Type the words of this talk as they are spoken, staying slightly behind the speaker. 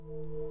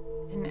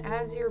And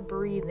as you're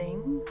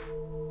breathing,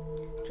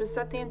 just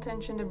set the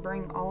intention to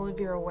bring all of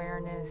your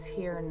awareness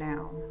here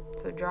now.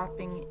 So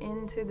dropping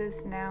into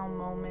this now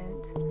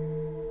moment,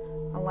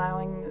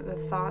 allowing the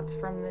thoughts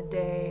from the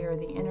day or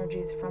the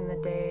energies from the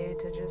day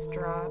to just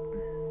drop.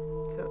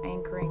 So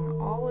anchoring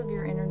all of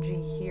your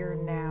energy here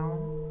now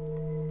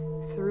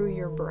through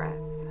your breath.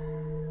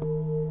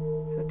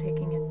 So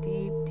taking a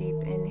deep,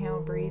 deep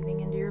inhale, breathing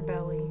into your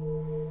belly.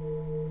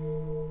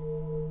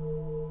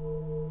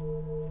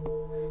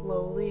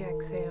 Slowly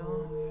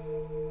exhale.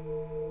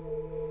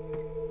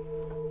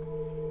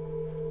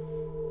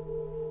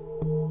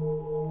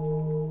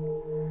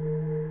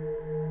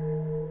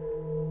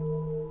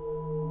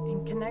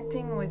 And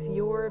connecting with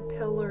your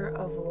pillar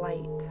of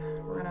light.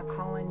 We're going to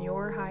call in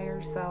your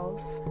higher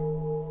self.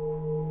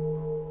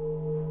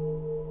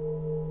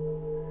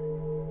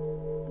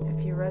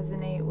 If you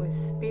resonate with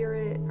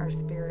spirit or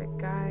spirit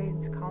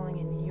guides, calling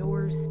in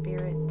your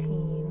spirit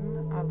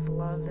team of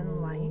love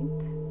and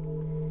light.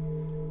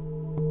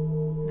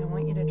 And I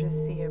want you to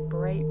just see a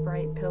bright,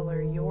 bright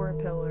pillar, your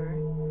pillar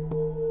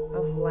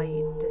of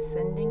light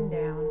descending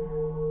down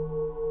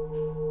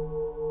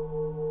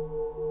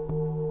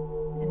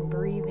and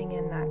breathing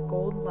in that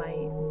gold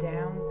light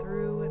down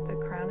through at the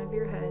crown of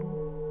your head,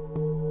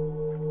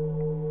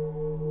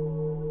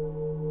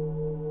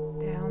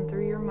 down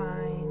through your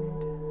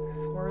mind,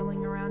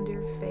 swirling around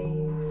your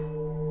face,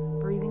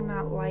 breathing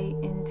that light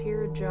into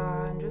your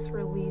jaw, and just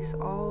release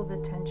all the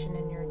tension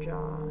in your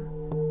jaw.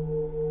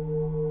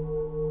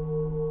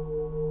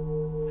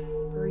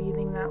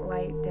 Breathing that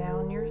light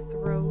down your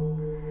throat,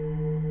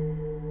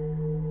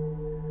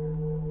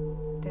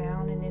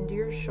 down and into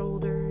your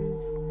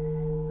shoulders,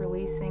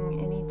 releasing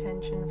any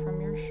tension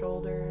from your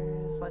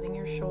shoulders, letting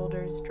your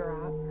shoulders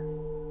drop.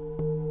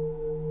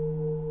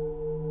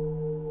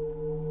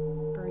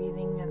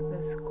 Breathing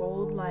this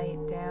gold light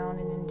down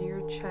and into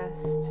your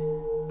chest.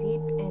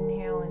 Deep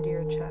inhale into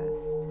your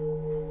chest.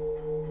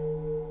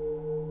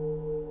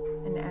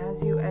 And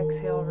as you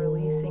exhale,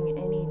 releasing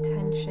any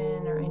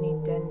tension or any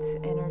dense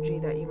energy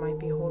that you might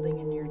be holding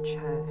in your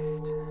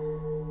chest.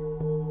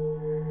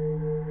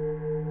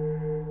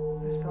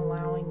 Just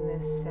allowing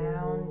this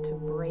sound to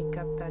break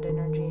up that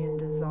energy and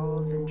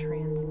dissolve and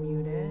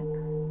transmute it.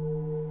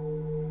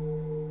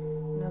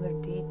 Another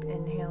deep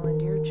inhale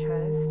into your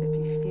chest. If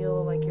you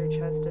feel like your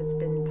chest has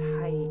been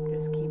tight,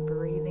 just keep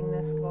breathing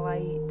this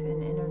light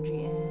and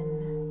energy in.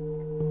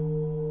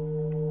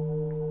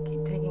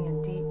 Keep taking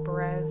a deep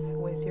breath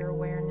with your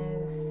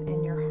awareness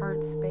in your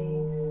heart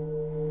space.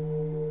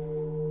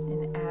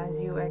 And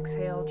as you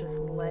exhale, just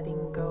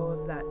letting go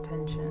of that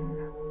tension.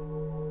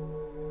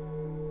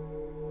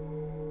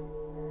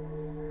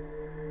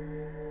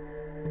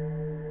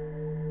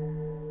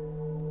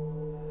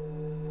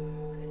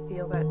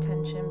 Feel that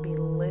tension be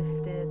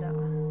lifted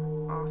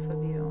off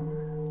of you.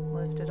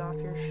 Lifted off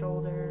your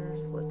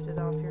shoulders, lifted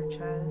off your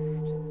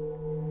chest.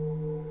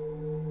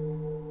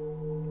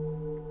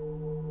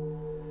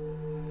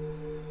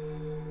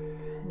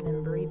 And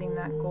then breathing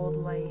that gold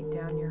light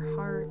down your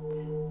heart,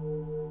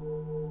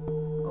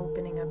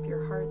 opening up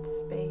your heart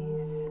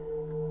space.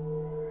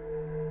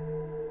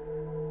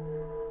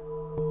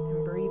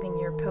 And breathing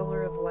your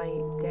pillar of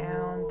light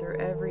down through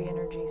every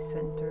energy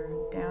center,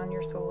 down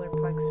your solar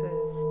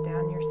plexus,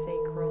 down your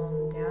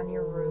sacral, down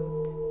your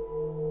root,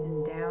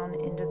 and down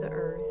into the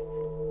earth.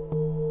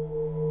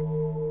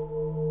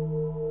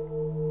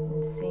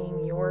 And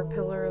seeing your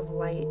pillar of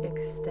light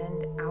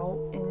extend out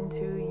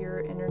into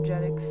your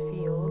energetic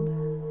field.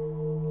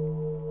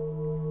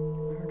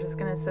 And we're just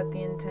going to set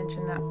the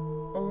intention that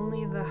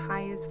only the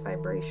highest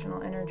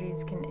vibrational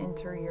energies can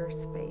enter your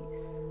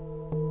space.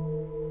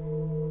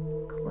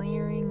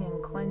 Clearing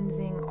and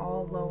cleansing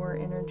all lower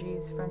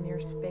energies from your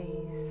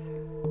space.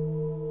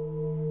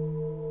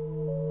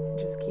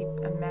 Just keep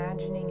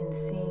imagining and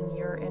seeing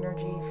your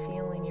energy,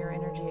 feeling your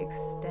energy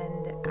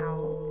extend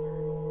out,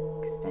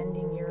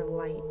 extending your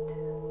light.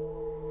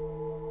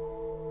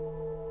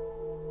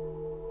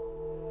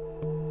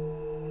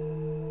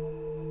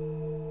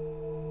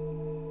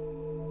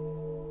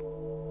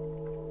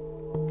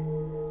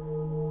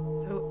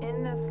 So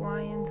in this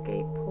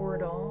Lionsgate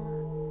portal,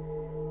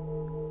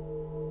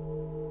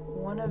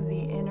 one of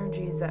the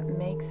energies that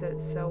makes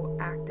it so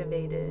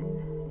activated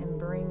and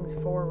brings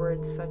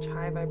forward such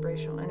high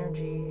vibrational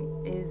energy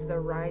is the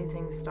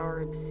rising star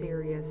of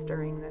Sirius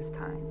during this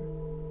time.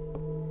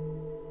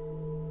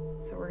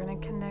 So we're going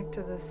to connect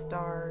to the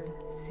star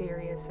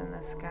Sirius in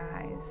the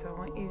sky. So I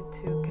want you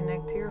to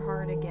connect to your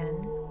heart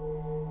again.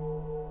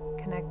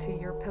 Connect to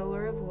your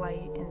pillar of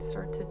light and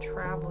start to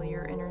travel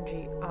your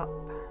energy up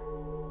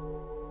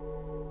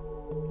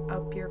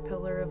your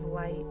pillar of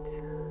light.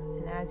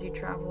 And as you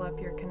travel up,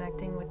 you're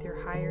connecting with your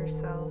higher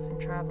self and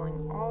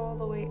traveling all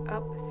the way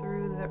up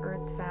through the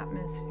Earth's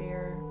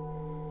atmosphere.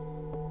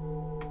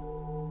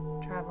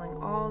 Traveling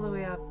all the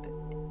way up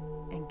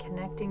and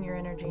connecting your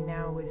energy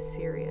now with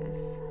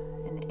Sirius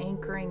and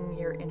anchoring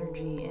your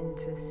energy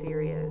into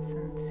Sirius.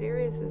 And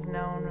Sirius is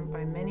known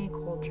by many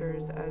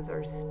cultures as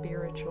our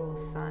spiritual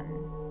sun.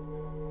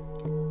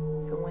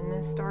 So when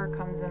this star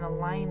comes in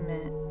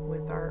alignment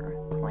with our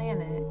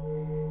planet,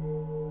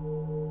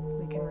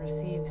 we can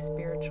receive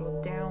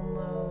spiritual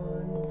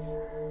downloads,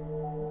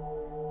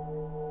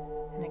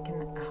 and it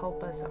can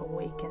help us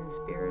awaken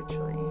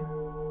spiritually.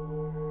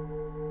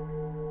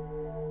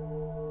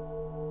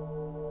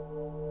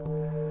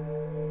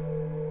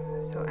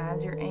 So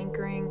as you're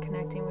anchoring,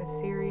 connecting with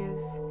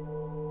Sirius,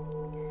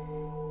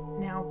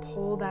 now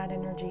pull that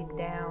energy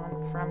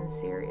down from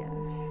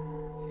Sirius.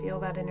 Feel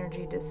that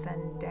energy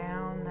descend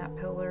down that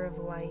pillar of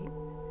light.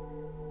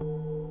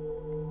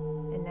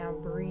 And now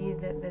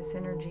breathe this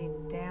energy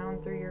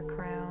down through your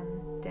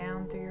crown,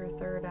 down through your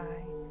third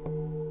eye,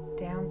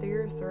 down through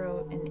your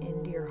throat and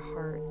into your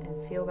heart.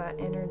 And feel that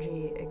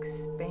energy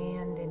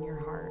expand in your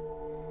heart.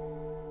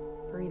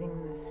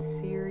 Breathing the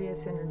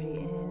Sirius energy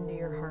into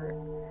your heart.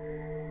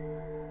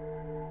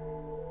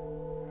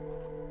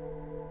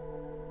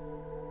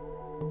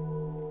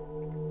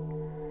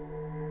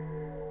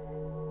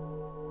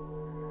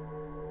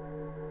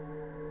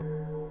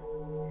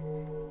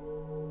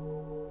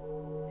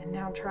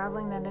 Now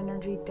traveling that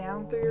energy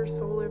down through your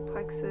solar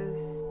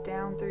plexus,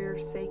 down through your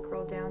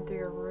sacral, down through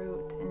your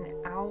root, and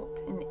out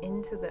and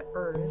into the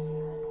earth.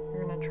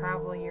 You're going to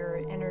travel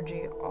your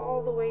energy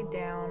all the way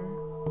down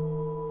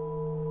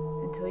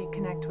until you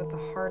connect with the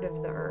heart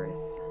of the earth.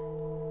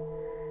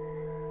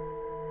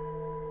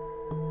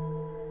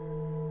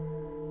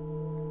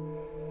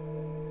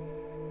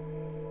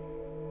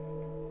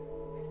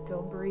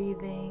 Still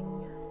breathing.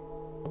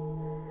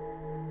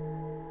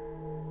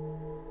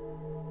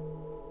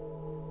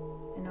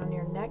 And on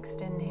your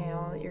next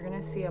inhale, you're going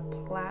to see a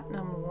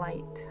platinum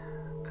light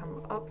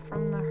come up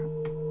from the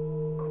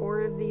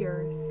core of the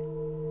earth,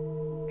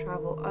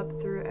 travel up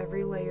through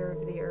every layer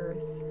of the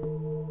earth,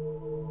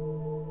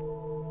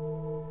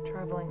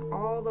 traveling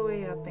all the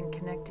way up and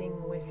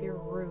connecting with your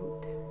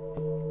root.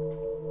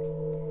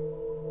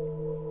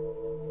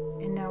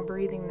 And now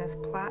breathing this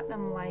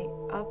platinum light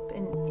up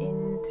and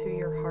into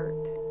your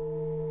heart.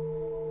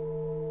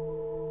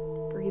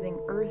 Breathing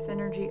earth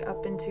energy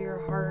up into your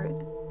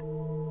heart.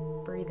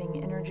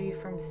 Breathing energy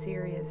from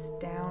Sirius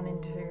down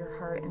into your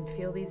heart, and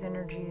feel these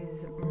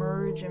energies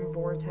merge and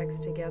vortex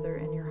together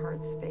in your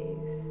heart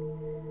space.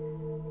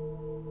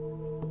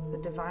 The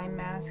divine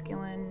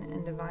masculine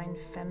and divine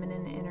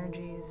feminine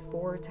energies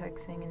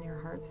vortexing in your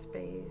heart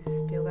space.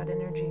 Feel that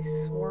energy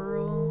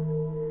swirl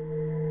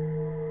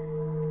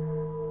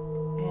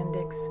and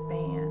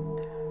expand.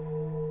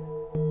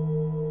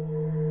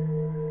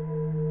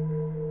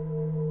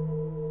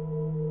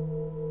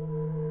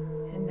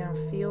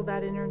 Feel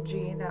that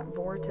energy, that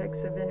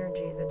vortex of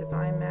energy, the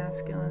divine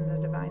masculine, the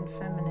divine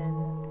feminine,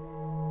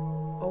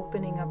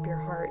 opening up your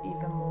heart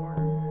even more.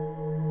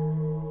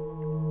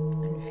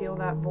 And feel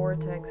that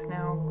vortex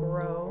now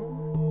grow.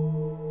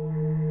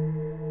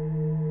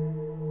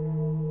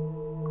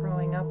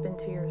 Growing up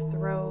into your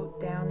throat,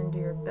 down into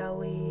your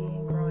belly,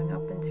 growing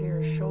up into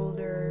your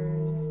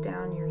shoulders,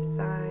 down your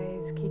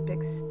thighs. Keep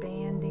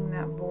expanding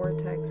that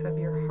vortex of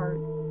your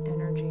heart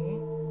energy.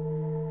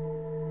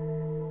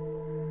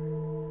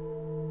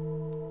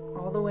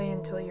 All the way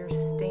until you're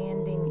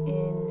standing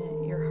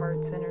in your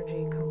heart's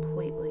energy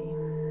completely.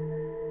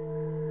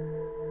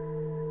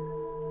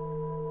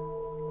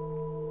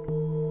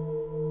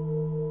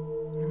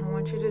 And I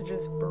want you to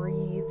just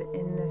breathe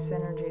in this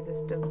energy,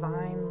 this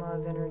divine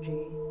love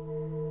energy.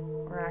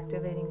 We're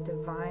activating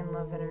divine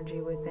love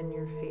energy within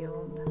your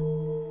field.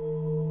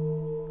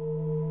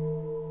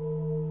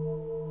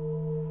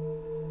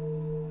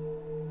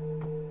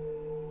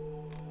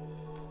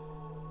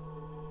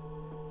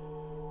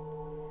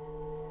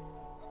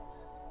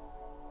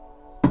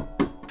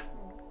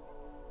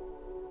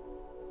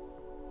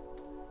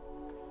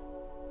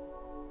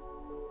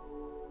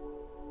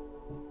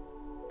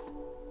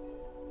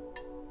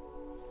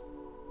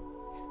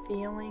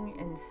 Feeling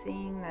and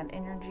seeing that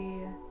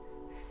energy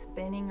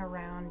spinning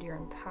around your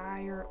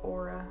entire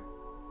aura,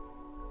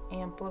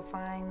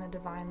 amplifying the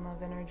divine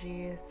love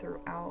energy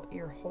throughout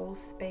your whole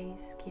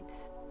space. Keep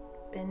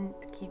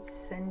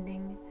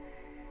sending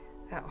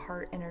that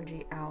heart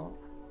energy out.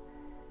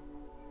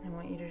 I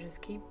want you to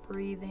just keep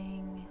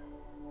breathing.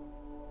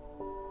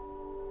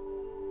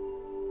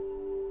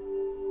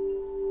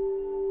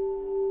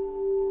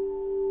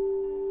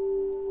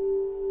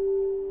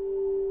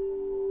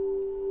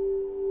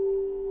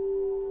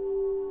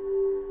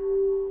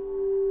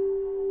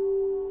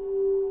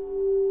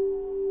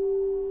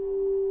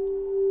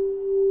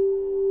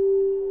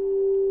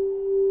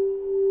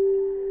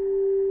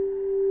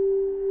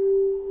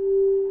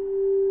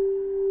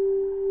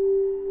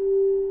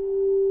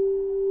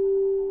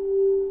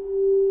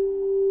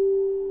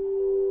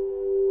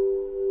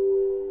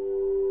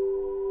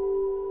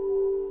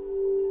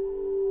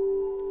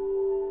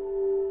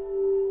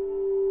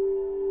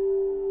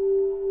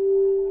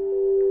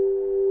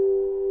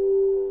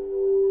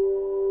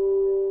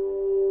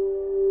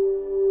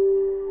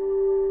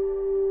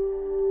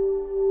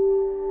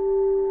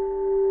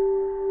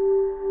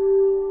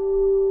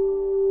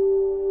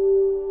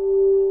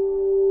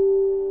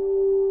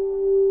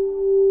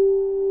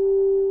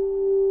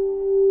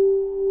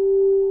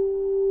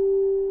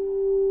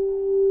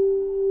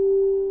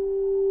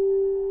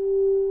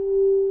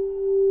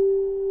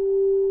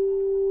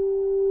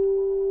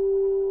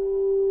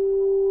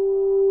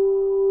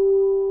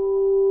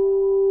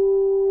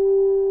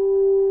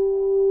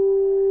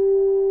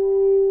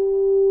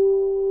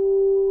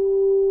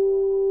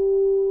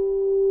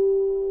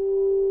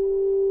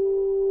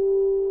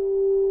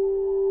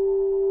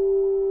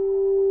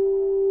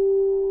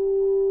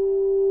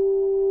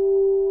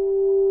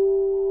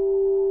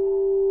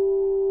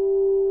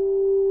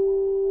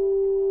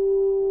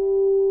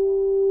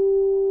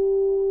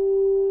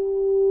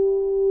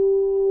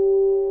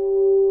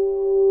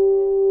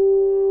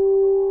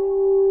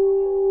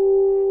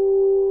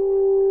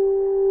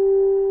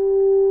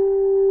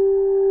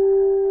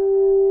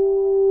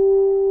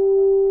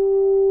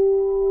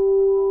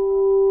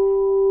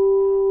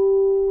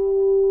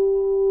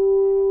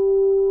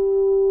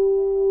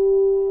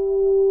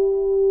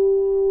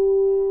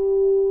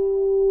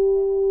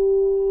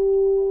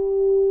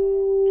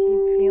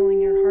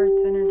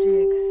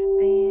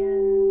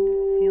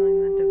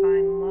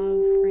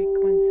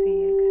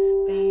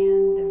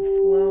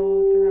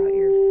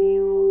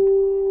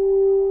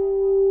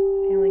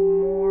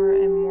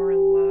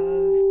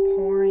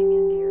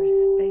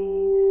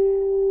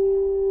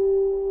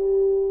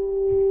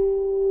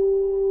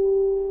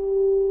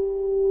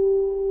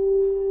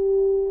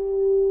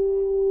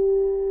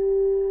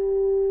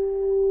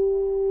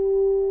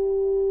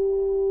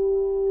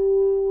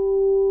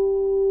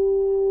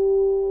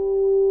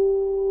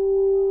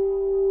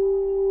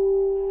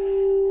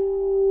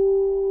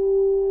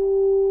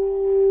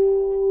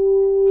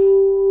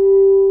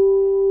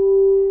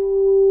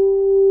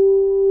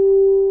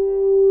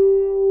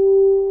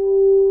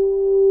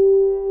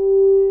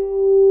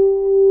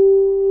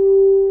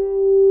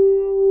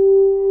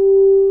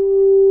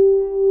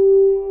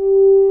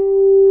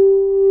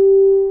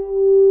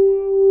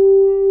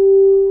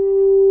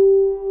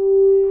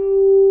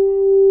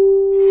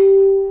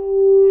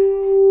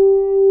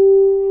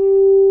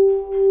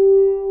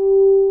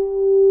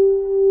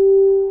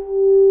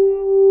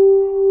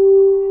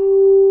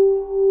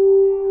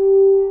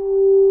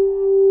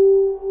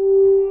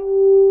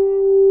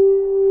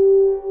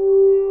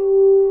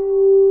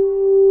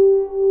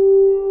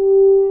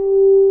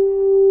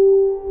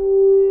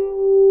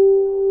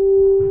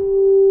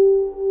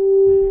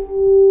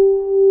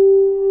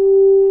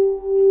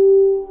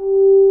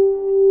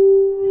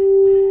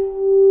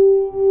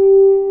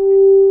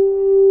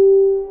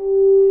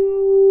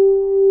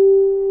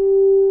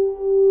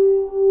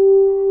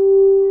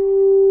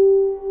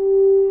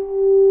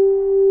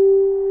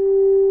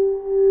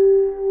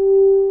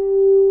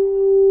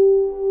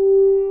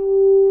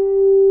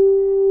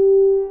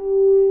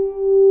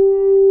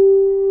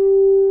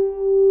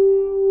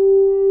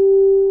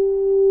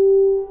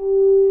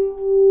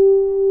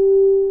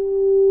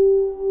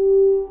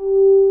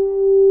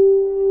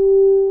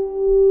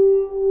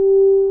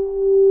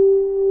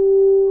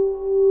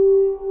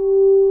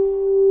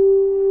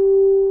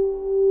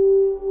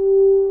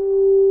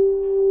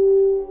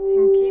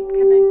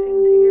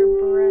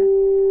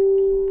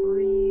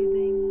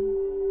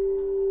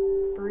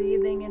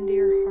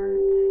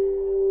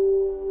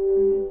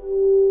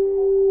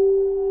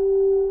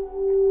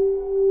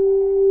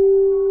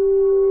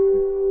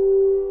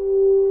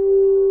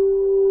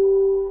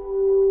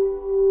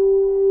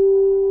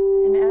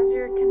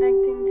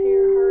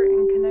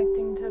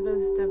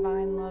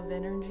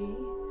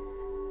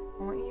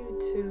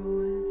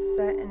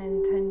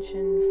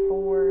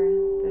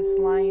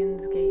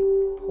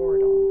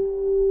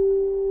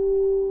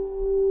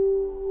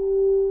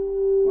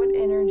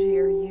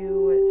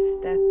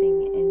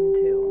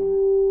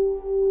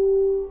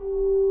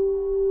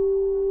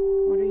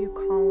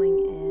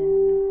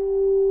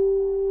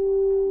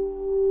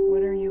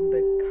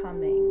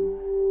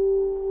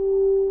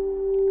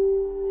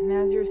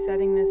 as you're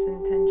setting this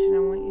intention, I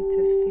want you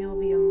to feel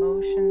the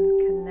emotions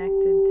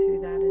connected to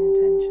that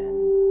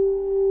intention.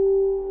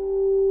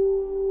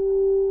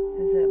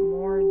 Is it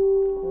more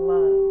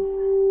love,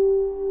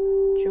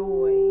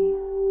 joy,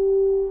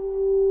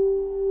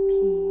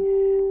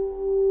 peace,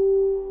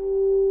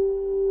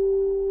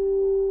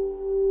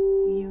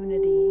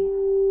 unity?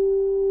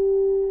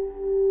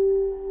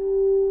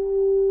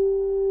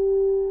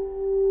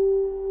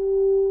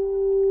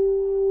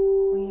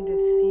 I want you to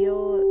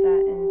feel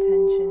that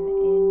intention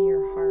in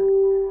your heart.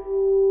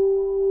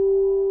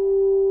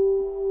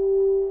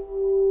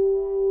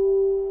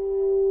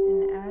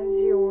 And as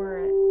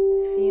you're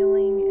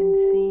feeling and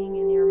seeing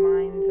in your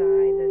mind's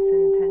eye this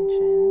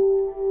intention,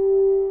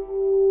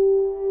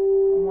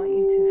 I want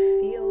you to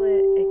feel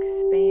it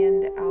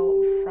expand out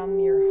from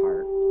your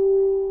heart.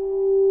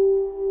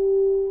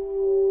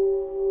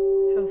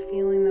 So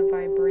feeling the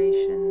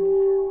vibrations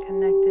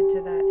connected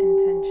to that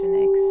intention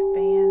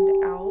expand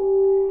out,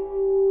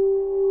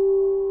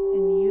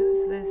 and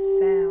use this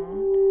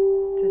sound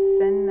to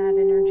send that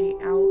energy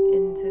out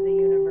into the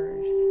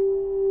universe.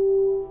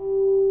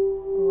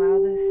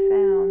 Allow this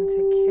sound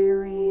to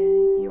carry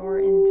your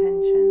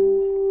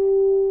intentions,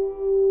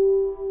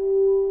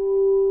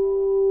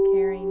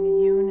 carrying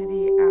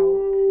unity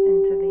out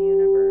into the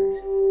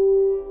universe,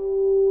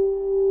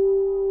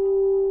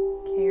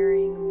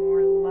 carrying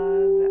more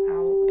love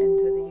out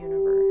into the universe.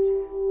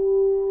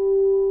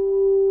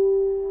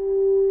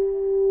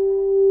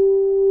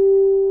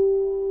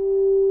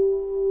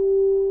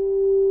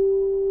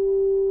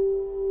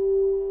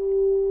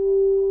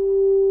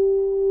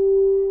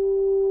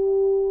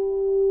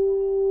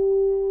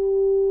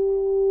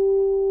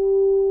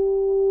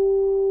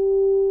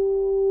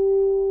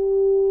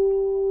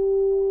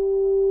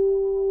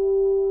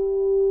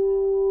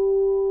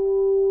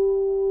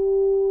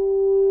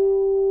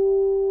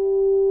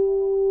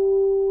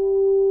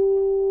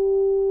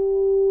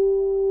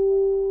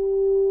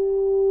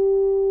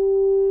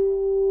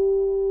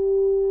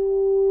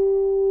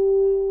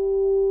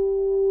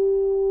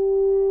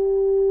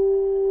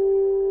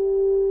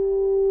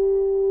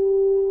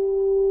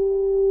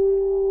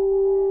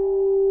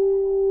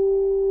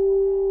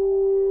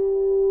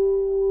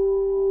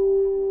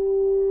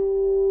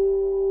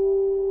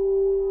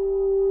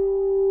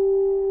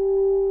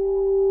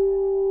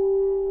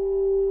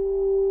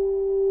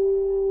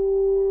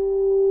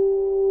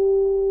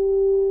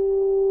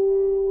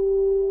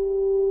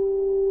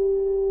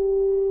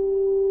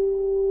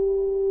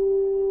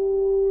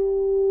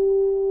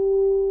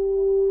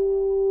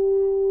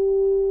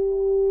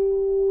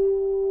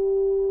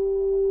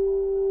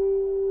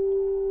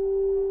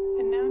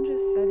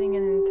 Setting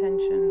an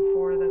intention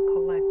for the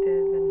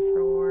collective and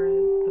for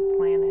the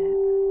planet.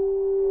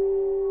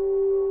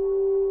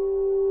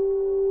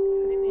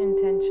 Setting the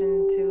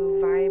intention to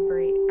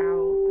vibrate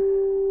out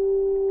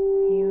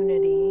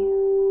unity,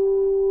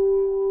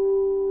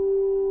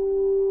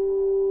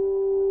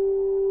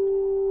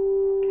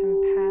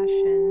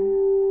 compassion,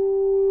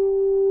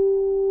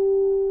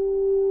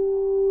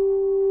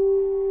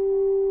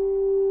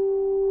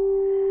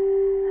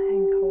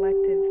 and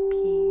collective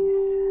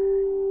peace.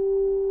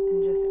 And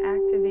just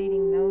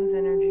activating those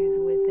energies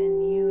within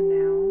you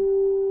now.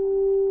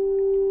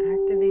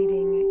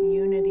 Activating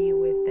unity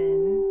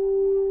within.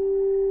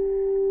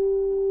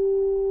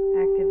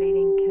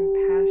 Activating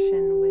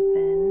compassion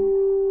within.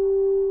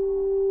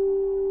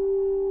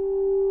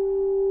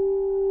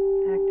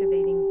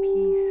 Activating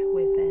peace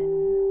within.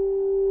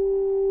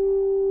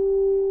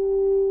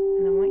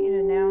 And I want you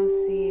to now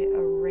see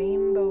a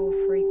rainbow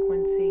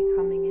frequency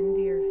coming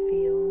into your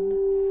field,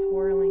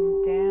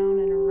 swirling down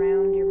and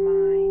around your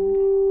mind,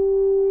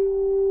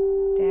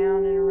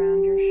 down and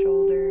around your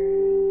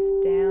shoulders,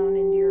 down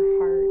into your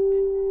heart,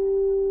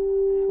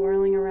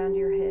 swirling around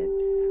your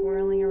hips,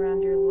 swirling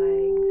around your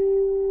legs,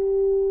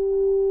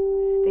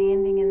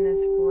 standing in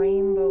this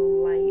rainbow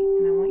light.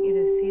 And I want you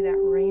to see that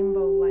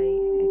rainbow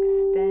light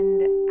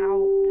extend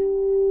out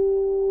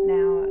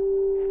now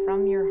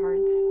from your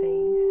heart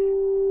space,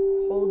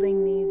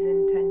 holding these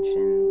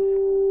intentions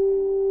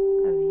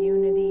of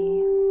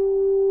unity,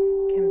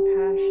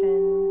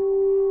 compassion,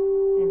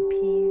 and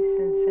peace,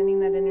 and sending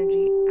that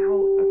energy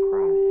out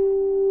across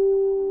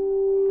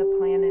the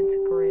planet's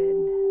grid.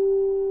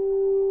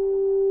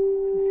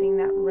 So seeing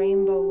that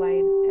rainbow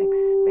light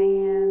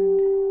expand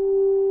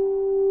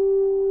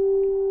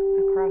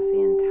across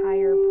the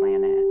entire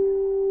planet.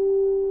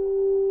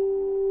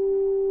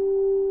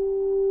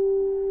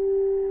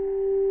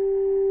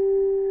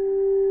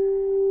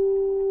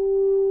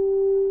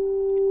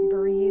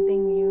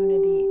 Breathing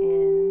unity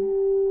in,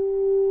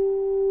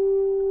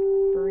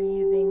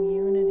 breathing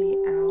unity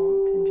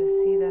out, and just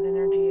see that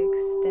energy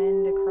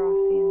extend across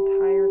the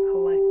entire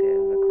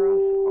collective,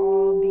 across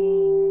all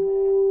beings.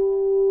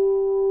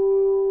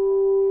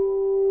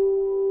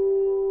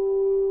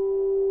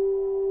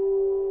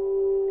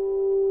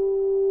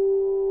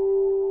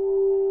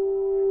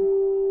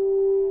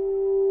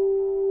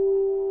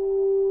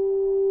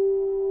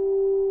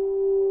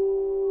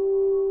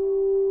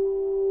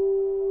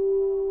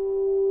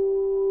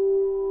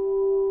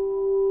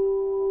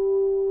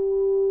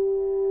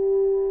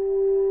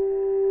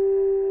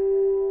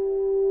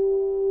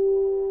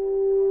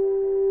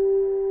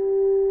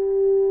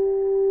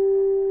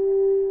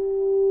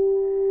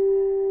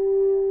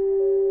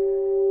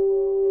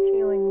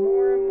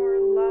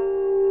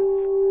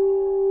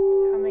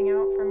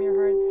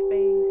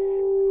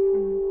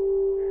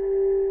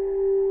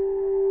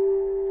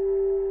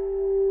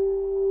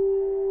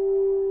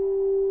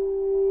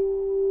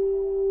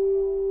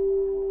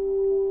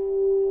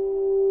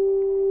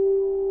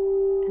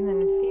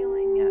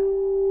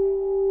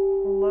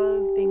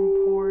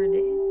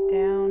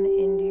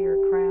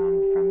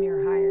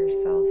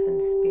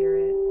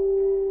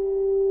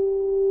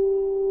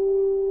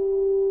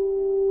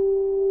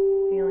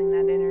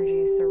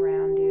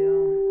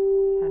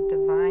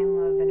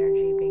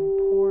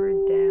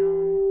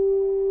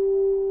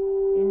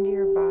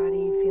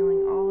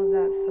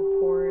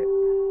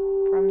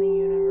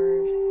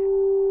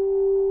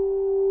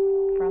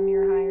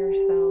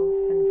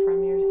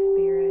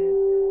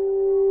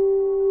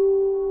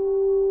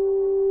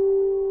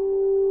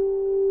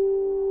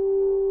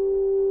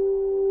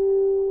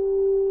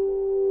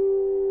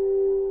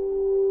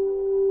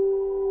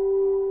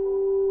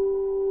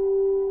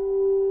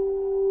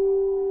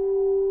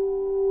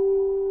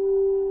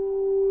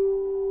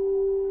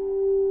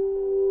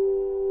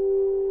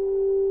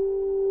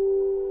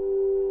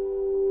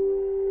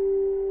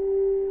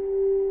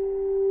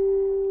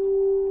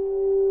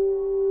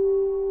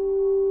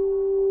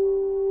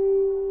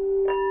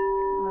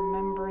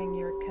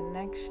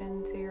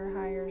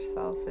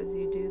 yourself as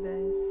you do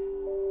this.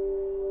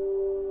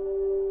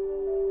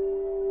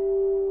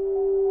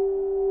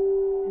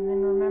 And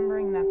then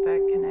remembering that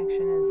that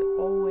connection is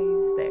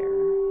always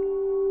there.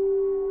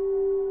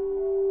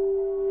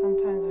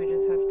 Sometimes we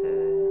just have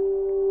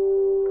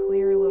to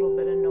clear a little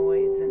bit of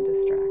noise and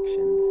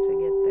distractions to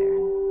get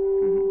there.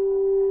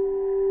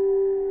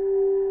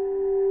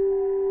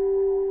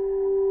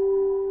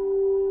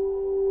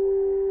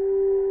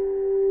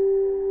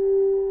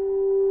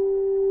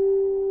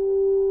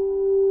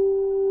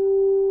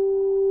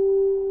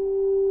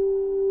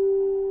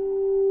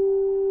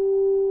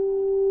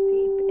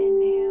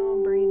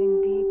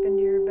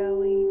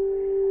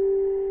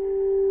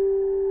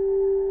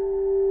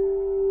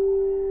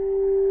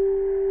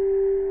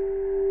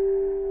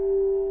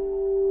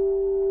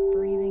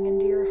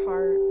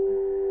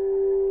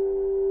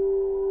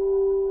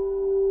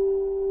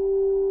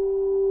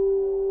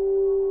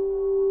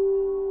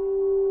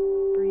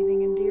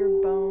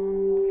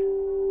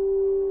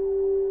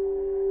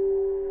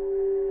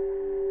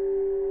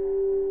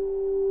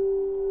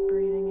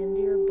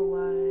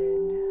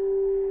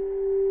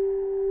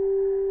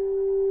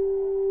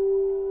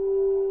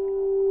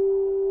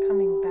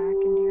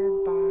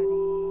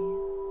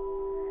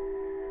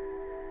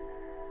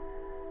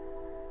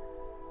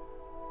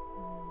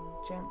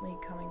 Gently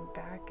coming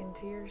back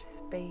into your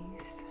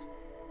space.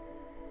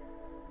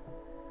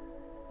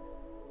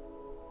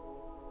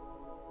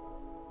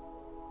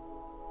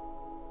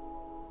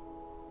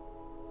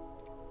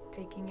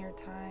 Taking your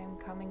time,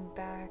 coming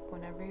back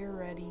whenever you're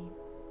ready.